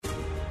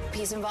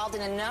He's involved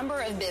in a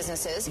number of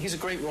businesses. He's a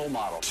great role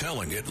model.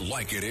 Telling it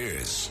like it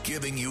is.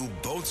 Giving you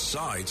both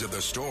sides of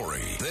the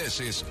story.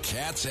 This is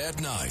Cats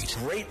at Night.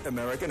 Great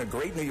American, a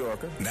great New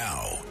Yorker.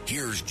 Now,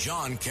 here's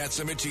John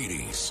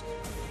Catsimatidis.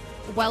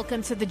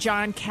 Welcome to the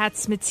John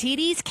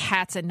Catsimatidis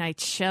Cats at Night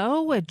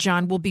show.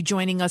 John will be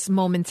joining us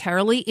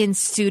momentarily in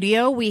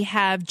studio. We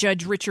have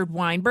Judge Richard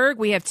Weinberg.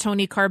 We have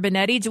Tony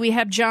Carbonetti. Do we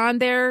have John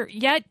there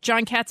yet?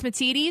 John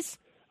Catsimatidis?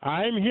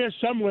 I'm here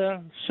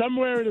somewhere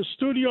in a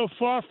studio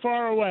far,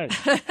 far away.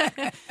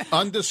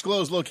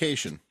 Undisclosed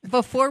location.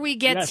 Before we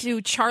get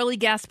to Charlie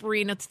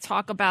Gasparino to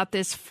talk about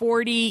this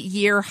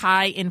 40-year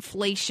high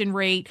inflation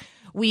rate,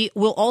 we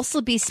will also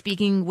be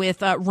speaking with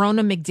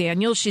Ronna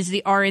McDaniel. She's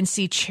the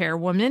RNC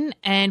chairwoman.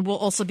 And we'll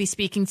also be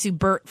speaking to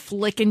Bert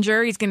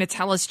Flickinger. He's going to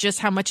tell us just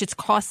how much it's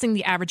costing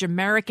the average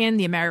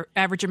American,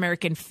 average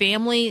American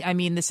family. I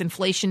mean, this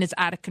inflation is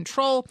out of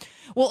control.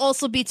 We'll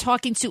also be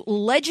talking to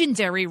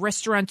legendary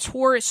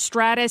restaurateur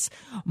Stratis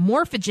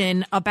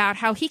Morphagen about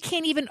how he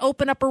can't even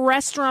open up a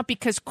restaurant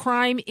because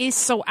crime is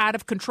so out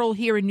of control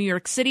here in New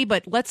York City.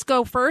 But let's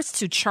go first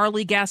to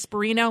Charlie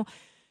Gasparino.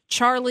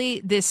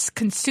 Charlie, this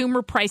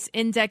consumer price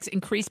index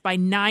increased by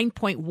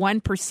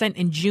 9.1%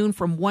 in June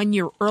from 1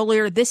 year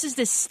earlier. This is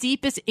the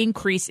steepest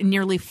increase in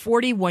nearly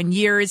 41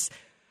 years.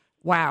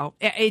 Wow.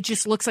 It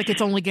just looks like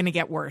it's only going to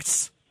get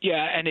worse.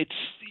 Yeah, and it's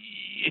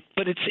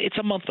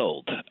a month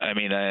old. I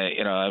mean,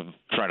 I'm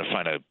trying to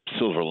find a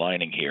silver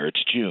lining here.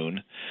 It's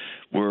June.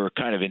 We're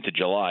kind of into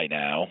July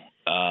now.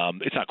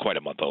 It's not quite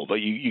a month old, but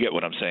you get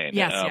what I'm saying.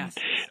 Yes,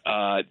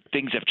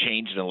 Things have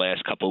changed in the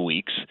last couple of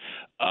weeks,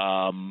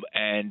 and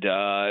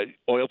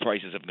oil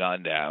prices have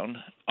gone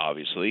down,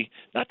 obviously.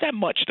 Not that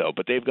much, though,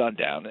 but they've gone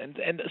down, and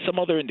some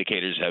other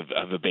indicators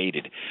have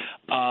abated.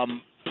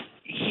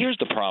 Here's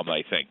the problem,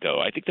 I think, though.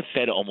 I think the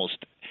Fed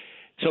almost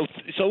 – so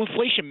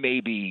inflation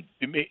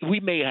we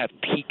may have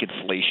peak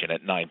inflation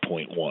at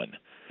 9.1,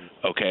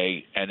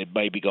 okay, and it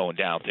may be going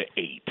down to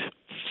 8,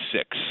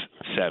 6,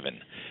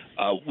 7.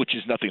 Which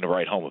is nothing to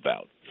write home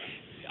about.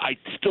 I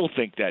still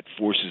think that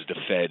forces the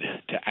Fed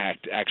to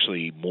act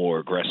actually more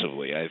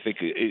aggressively. I think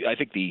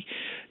the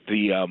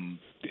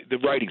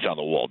writing's on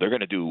the wall. They're going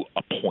to do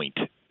a point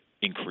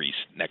increase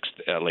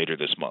later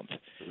this month.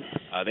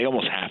 They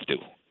almost have to.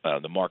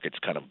 The market's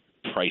kind of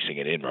pricing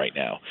it in right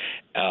now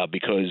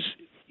because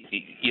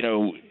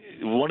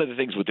one of the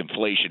things with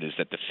inflation is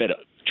that the Fed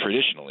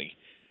traditionally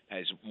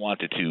has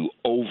wanted to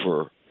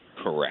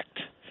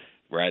overcorrect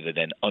rather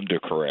than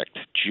undercorrect,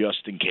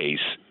 just in case,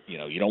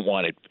 you don't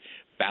want it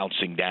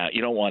bouncing down.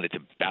 You don't want it to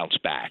bounce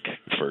back,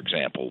 for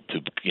example, to,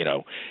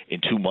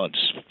 in 2 months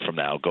from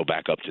now, go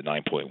back up to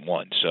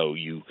 9.1. So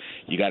you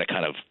got to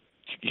cut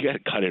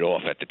it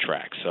off at the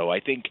track. So I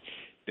think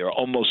they're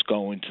almost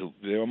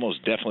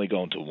definitely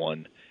going to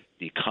one.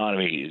 The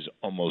economy is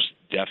almost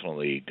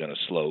definitely going to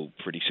slow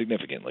pretty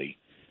significantly.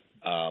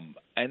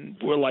 And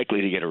we're likely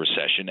to get a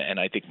recession, and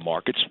I think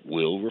markets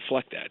will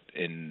reflect that.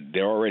 And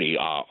they already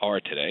are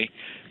today,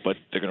 but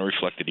they're going to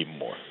reflect it even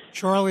more.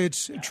 Charlie,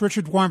 it's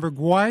Richard Weinberg.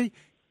 Why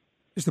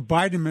is the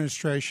Biden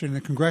administration and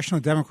the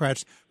congressional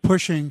Democrats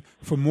pushing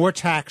for more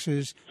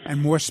taxes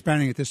and more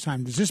spending at this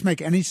time? Does this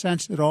make any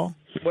sense at all?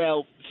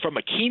 Well, from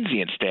a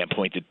Keynesian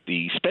standpoint,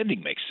 the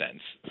spending makes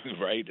sense,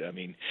 right? I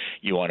mean,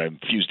 you want to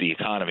infuse the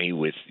economy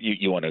with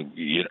you want to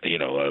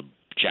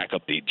jazz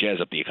up the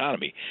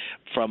economy.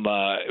 From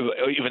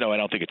even though I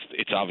don't think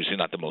it's obviously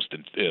not the most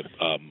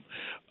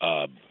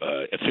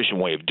efficient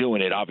way of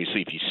doing it.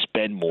 Obviously, if you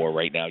spend more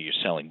right now, you're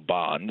selling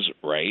bonds,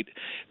 right?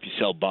 If you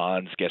sell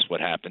bonds, guess what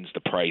happens?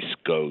 The price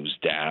goes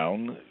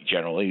down.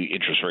 Generally,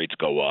 interest rates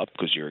go up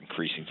because you're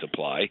increasing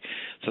supply.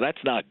 So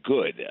that's not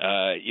good.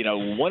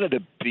 One of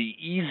the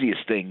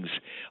easiest things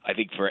I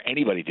think for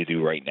anybody to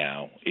do right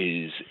now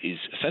is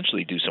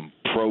essentially do some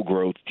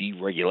pro-growth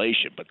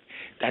deregulation, but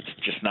that's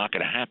just not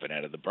going to happen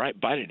out of the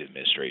Biden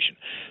administration.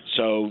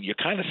 So you're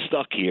kind of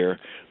stuck here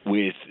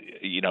with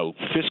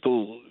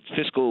fiscal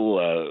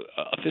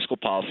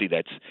policy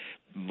that's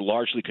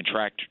largely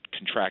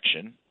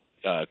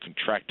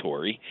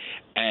contractory,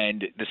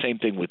 and the same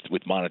thing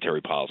with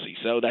monetary policy.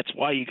 So that's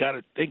why you got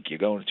to think you're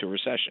going into a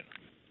recession.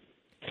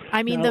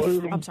 I mean,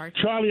 I'm sorry,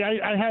 Charlie.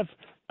 I have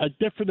a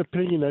different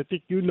opinion. I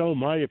think you know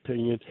my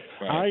opinion.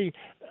 Right.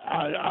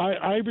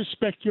 I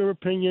respect your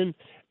opinion,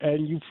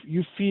 and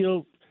you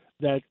feel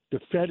that the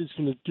Fed is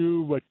going to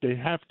do what they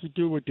have to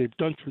do, what they've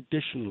done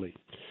traditionally.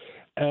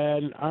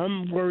 And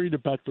I'm worried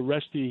about the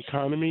rest of the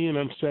economy, and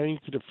I'm saying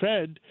to the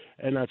Fed,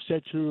 and I've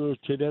said to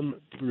them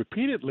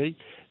repeatedly,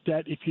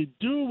 that if you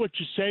do what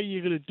you say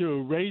you're going to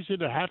do, raise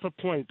it a half a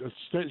point, or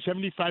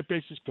 75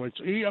 basis points,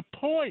 a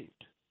point,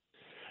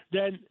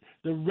 then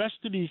the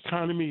rest of the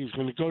economy is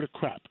going to go to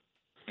crap.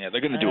 Yeah, they're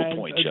going to do a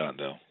point, John,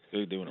 though.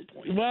 They're doing a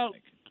point. Well,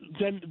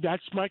 then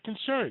that's my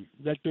concern,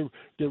 that the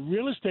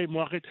real estate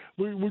market,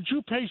 would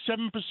you pay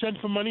 7%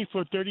 for money for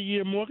a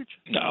 30-year mortgage?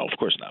 No, of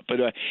course not. But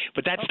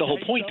that's the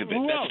whole point of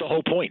it. That's the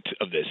whole point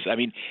of this. I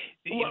mean,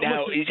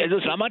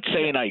 listen, I'm not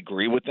saying I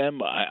agree with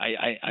them.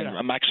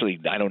 I'm actually,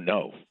 I don't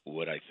know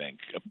what I think,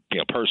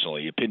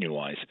 personally,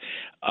 opinion-wise.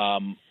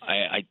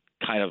 I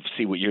kind of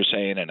see what you're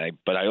saying,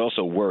 but I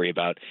also worry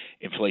about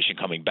inflation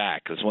coming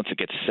back because once it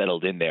gets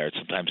settled in there,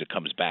 sometimes it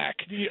comes back.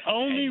 The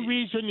only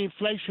reason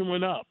inflation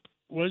went up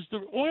was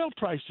the oil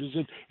prices,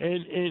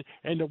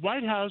 and the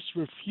White House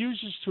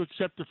refuses to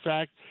accept the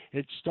fact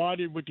it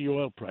started with the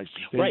oil prices.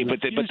 Right, but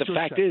the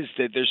fact is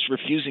that they're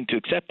refusing to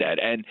accept that,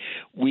 and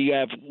we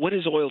have what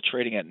is oil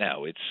trading at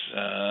now? It's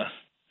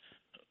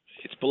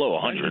below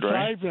 100,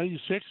 right?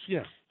 96,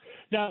 yeah.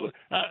 Now,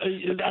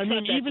 I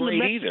mean, even the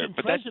Mexican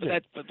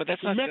president, but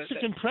that's the not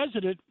Mexican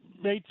president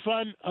made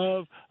fun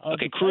of.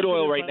 Okay, crude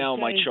oil right now on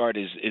my chart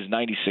is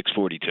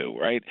 96.42,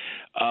 right?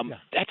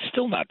 That's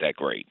still not that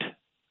great.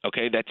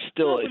 Okay, that's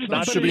still it's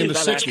not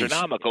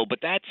astronomical, but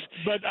that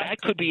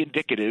could be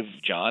indicative,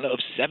 John, of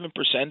 7%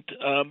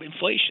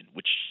 inflation,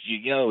 which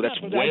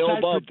that's way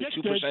above the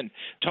 2%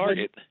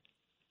 target.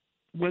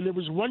 When it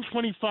was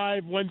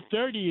 125,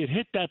 130, it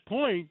hit that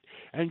point,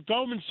 and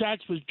Goldman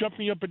Sachs was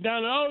jumping up and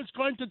down. Oh, it's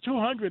going to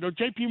 200, or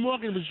J.P.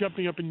 Morgan was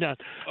jumping up and down.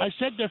 I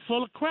said they're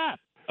full of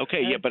crap.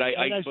 Okay, but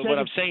but what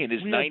I'm saying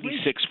is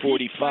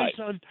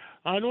 96.45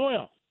 on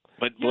oil.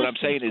 But what I'm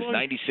saying is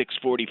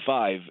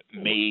 96.45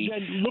 may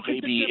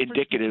be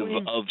indicative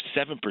of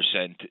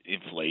 7%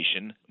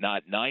 inflation,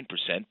 not 9%,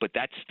 but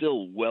that's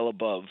still well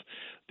above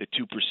the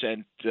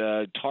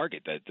 2%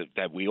 target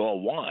that we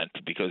all want,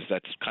 because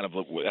that's kind of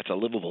that's a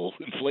livable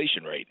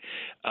inflation rate.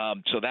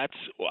 So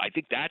I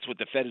think that's what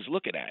the Fed is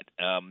looking at.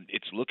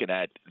 It's looking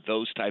at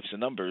those types of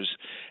numbers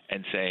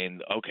and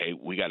saying, okay,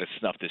 we got to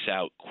snuff this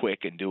out quick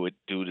and do it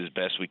as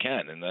best we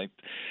can. And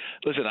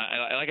listen,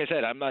 like I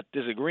said, I'm not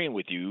disagreeing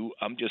with you.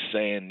 I'm just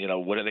saying,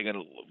 what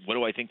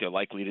do I think they're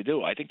likely to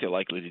do? I think they're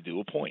likely to do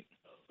a point.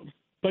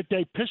 But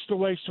they pissed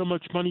away so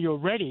much money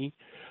already.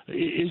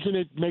 Isn't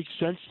it make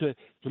sense to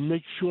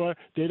make sure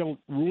they don't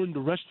ruin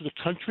the rest of the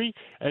country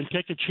and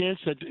take a chance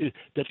that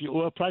the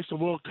oil price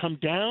will come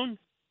down?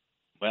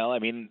 Well, I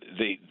mean,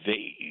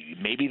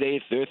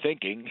 they're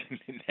thinking,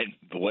 and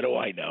what do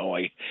I know?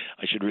 I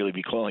should really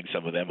be calling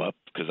some of them up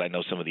because I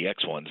know some of the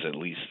X ones at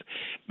least.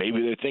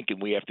 Maybe they're thinking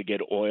we have to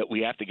get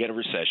a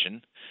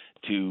recession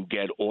to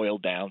get oil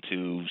down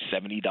to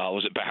 $70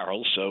 a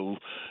barrel, so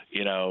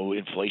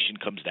inflation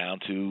comes down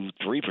to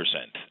 3%.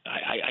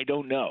 I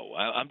don't know.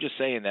 I'm just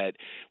saying that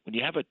when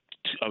you have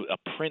a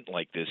print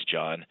like this,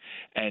 John,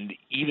 and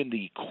even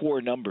the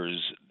core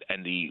numbers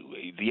and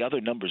the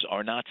other numbers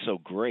are not so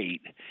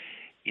great.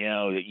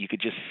 You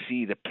could just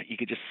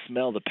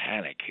smell the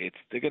panic.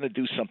 They're going to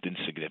do something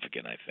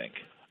significant, I think.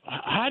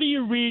 How do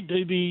you read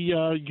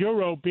the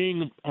euro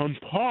being on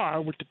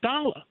par with the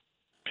dollar?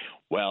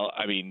 Well,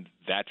 I mean,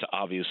 that's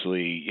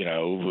obviously,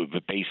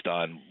 based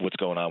on what's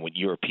going on with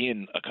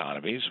European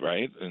economies,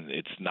 right? And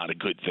it's not a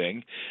good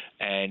thing.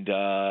 And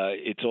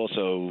it's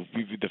also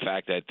the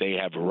fact that they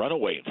have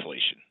runaway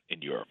inflation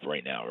in Europe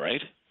right now,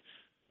 right?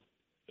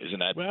 Isn't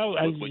that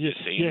what you're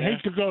seeing there?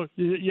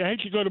 You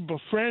hate to go to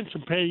France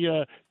and pay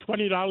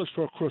 $20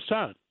 for a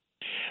croissant.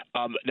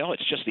 No,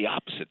 it's just the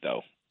opposite,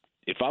 though.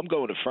 If I'm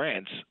going to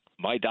France,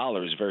 my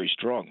dollar is very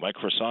strong. My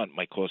croissant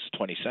might cost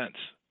 20 cents.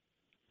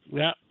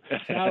 Yeah.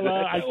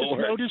 Now, I just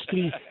noticed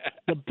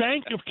the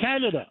Bank of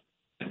Canada.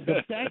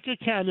 The Bank of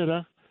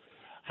Canada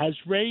has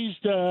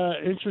raised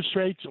interest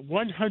rates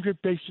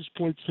 100 basis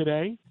points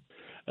today.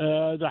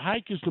 The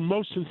hike is the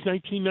most since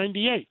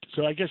 1998.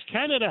 So I guess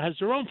Canada has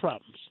their own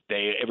problems.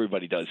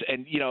 Everybody does,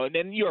 and and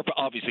then Europe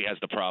obviously has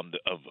the problem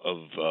of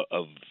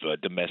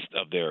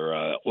their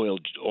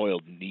oil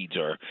needs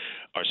are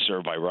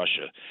served by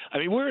Russia. I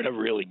mean, we're in a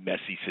really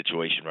messy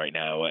situation right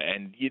now,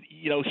 and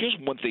here's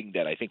one thing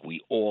that I think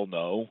we all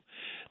know.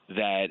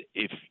 That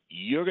if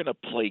you're going to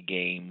play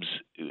games,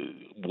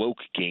 woke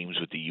games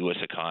with the U.S.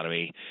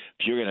 economy,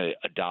 if you're going to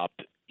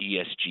adopt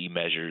ESG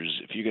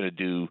measures, if you're going to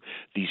do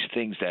these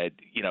things that,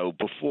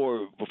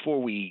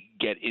 before we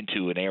get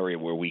into an area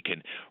where we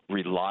can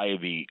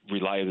reliably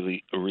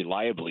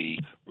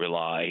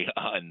rely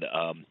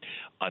on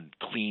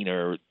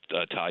cleaner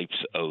types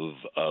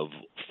of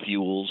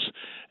fuels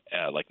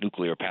like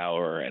nuclear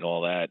power and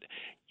all that,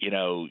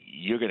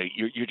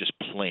 you're just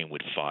playing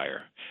with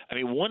fire. I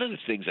mean, one of the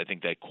things I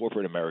think that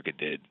corporate America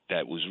did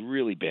that was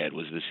really bad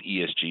was this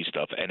ESG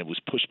stuff, and it was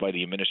pushed by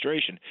the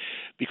administration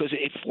because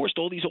it forced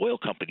all these oil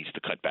companies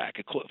to cut back.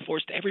 It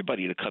forced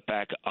everybody to cut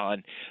back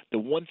on the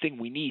one thing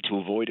we need to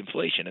avoid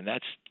inflation, and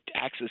that's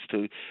access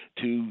to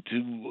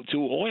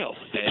oil.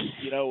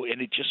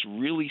 And it just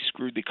really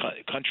screwed the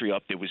country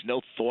up. There was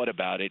no thought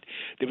about it.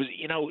 There was,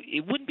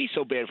 it wouldn't be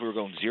so bad if we were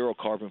going zero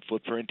carbon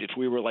footprint, if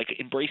we were like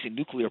embracing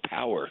nuclear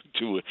power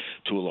to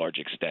a large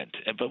extent,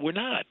 but we're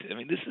not. I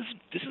mean, this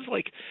is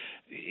like,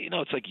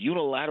 it's like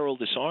unilateral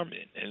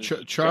disarmament. And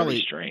Charlie,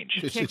 very strange.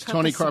 It's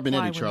Tony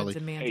Carbonetti, Charlie.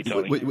 Hey,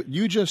 Tony. What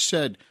you just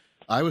said,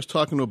 I was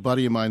talking to a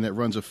buddy of mine that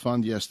runs a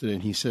fund yesterday,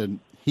 and he said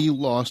he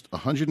lost a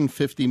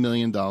 $150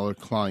 million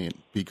client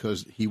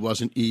because he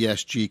wasn't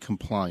ESG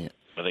compliant.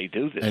 Well, they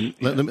do this. And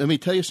let me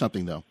tell you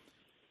something, though.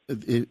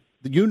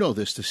 You know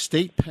this, the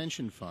state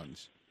pension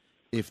funds,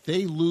 if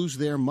they lose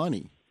their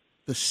money,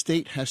 the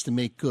state has to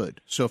make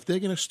good. So if they're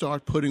going to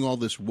start putting all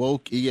this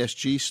woke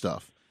ESG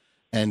stuff,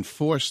 and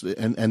force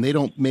and they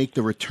don't make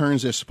the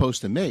returns they're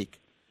supposed to make,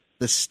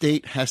 the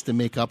state has to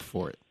make up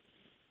for it.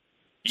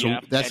 So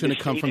that's going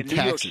to come from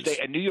taxes.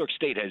 New York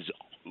State has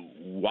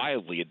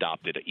wildly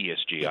adopted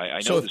ESG. I know.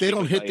 So if they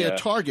don't hit their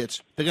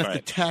targets, they're going to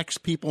have to tax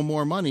people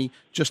more money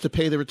just to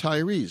pay the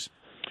retirees.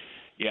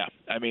 Yeah,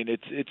 I mean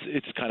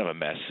it's kind of a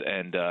mess,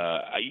 and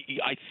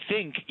I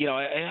think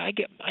I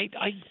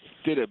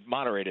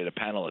moderated a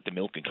panel at the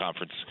Milken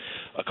conference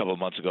a couple of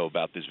months ago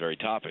about this very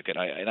topic, and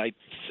I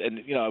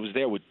was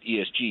there with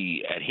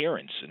ESG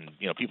adherents and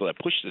people that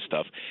push this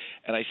stuff,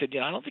 and I said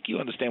I don't think you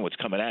understand what's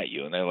coming at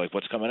you, and they're like,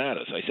 what's coming at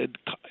us? I said,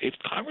 if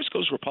Congress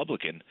goes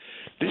Republican,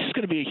 this is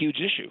going to be a huge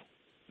issue.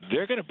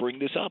 They're going to bring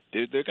this up.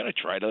 They're going to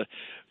try to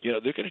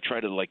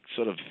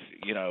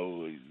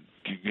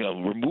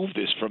remove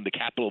this from the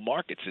capital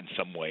markets in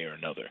some way or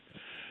another.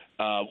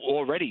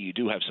 Already, you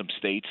do have some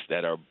states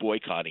that are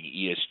boycotting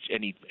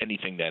ESG,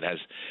 anything that has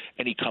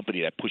any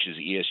company that pushes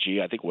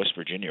ESG. I think West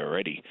Virginia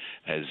already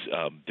has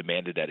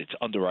demanded that its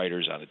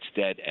underwriters on its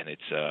debt and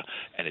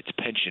its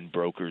pension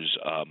brokers,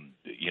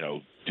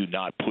 do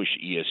not push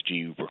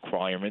ESG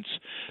requirements.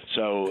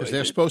 So because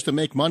they're supposed to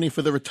make money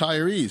for the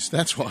retirees.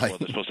 That's why. Well,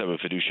 they're supposed to have a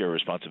fiduciary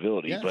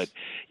responsibility. Yes. But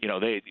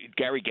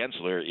Gary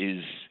Gensler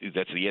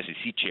that's the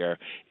SEC chair,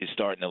 is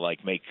starting to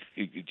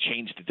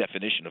change the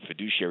definition of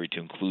fiduciary to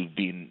include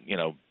being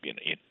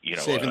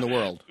saving the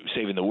world.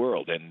 Saving the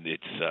world, and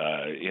it's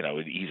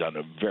he's on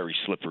a very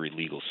slippery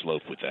legal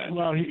slope with that.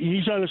 Well,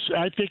 he's on.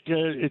 I think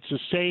it's the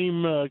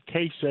same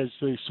case as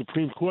the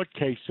Supreme Court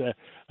case that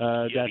the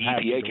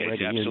EPA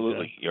case. already.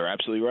 Absolutely, you're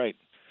absolutely right.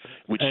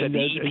 Which said the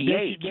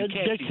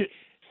EPA.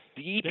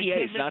 The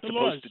EPA is not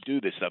supposed to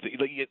do this stuff.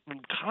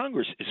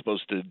 Congress is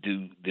supposed to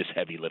do this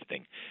heavy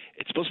lifting.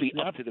 It's supposed to be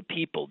up to the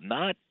people,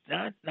 not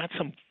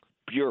some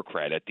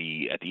bureaucrat at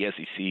the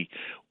SEC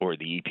or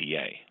the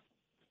EPA.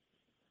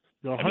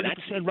 You're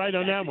 100% right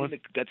on that one.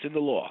 That's in the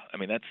law. I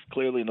mean, that's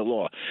clearly in the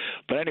law.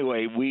 But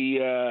anyway,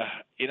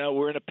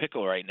 we're in a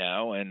pickle right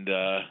now, and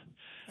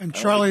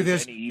Charlie,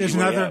 there's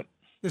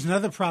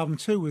another problem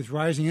too with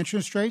rising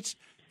interest rates.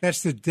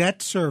 That's the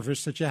debt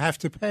service that you have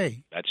to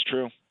pay. That's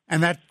true.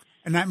 And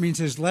that means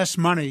there's less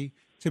money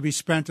to be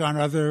spent on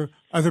other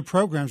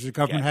programs the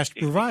government has to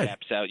provide. It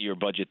caps out your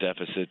budget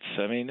deficits.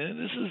 I mean,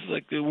 this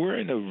is we're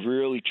in a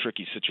really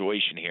tricky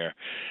situation here.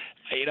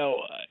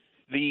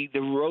 The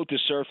road to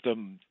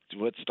serfdom.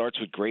 What starts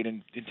with great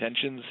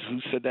intentions? Who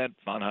said that?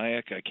 Von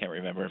Hayek? I can't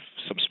remember.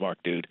 Some smart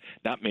dude.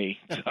 Not me.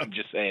 I'm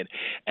just saying.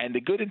 And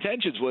the good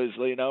intentions was,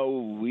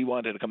 we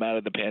wanted to come out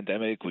of the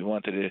pandemic. We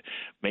wanted to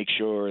make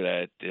sure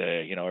that,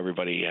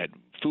 everybody had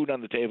food on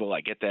the table.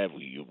 I get that.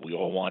 We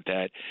all want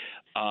that.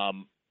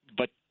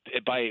 But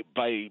by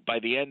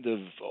the end of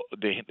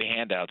the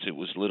handouts, it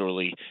was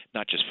literally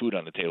not just food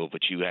on the table,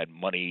 but you had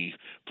money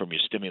from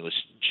your stimulus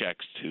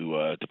checks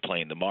to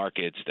play in the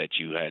markets, that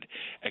you had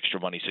extra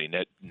money so you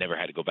never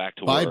had to go back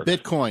to buy work.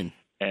 Bitcoin.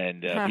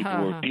 And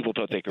people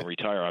thought they could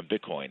retire on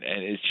Bitcoin,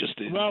 and it's just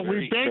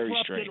we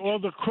bankrupted all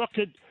the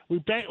crooked.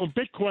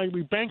 Bitcoin.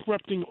 We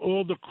bankrupting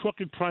all the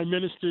crooked prime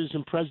ministers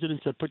and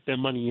presidents that put their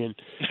money in.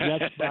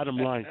 That's the bottom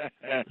line.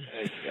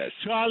 Yes.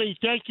 Charlie,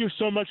 thank you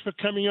so much for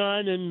coming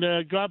on,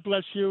 and God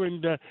bless you.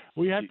 And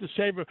we have to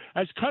save,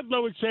 as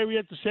Kudlow would say, we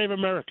have to save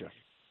America.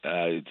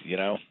 I'm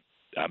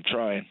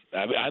trying.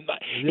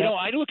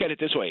 I look at it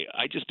this way.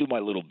 I just do my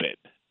little bit.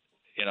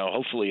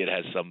 Hopefully it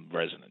has some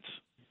resonance.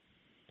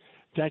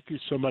 Thank you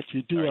so much.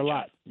 You do a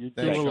lot. You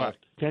do a lot.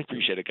 Thank you.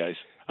 Appreciate it, guys.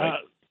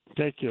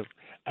 Thank you.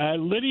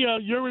 Lydia,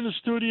 you're in the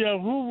studio.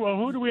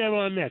 Who do we have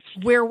on next?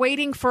 We're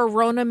waiting for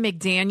Ronna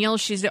McDaniel.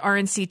 She's the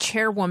RNC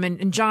chairwoman.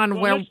 And John,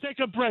 let's take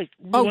a break.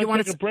 You want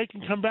to take a break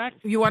and come back?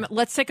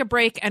 Let's take a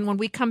break, and when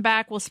we come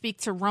back, we'll speak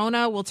to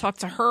Ronna. We'll talk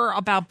to her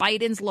about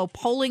Biden's low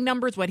polling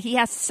numbers, what he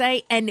has to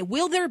say, and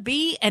will there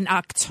be an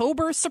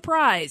October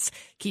surprise?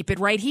 Keep it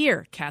right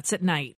here, Cats at Night.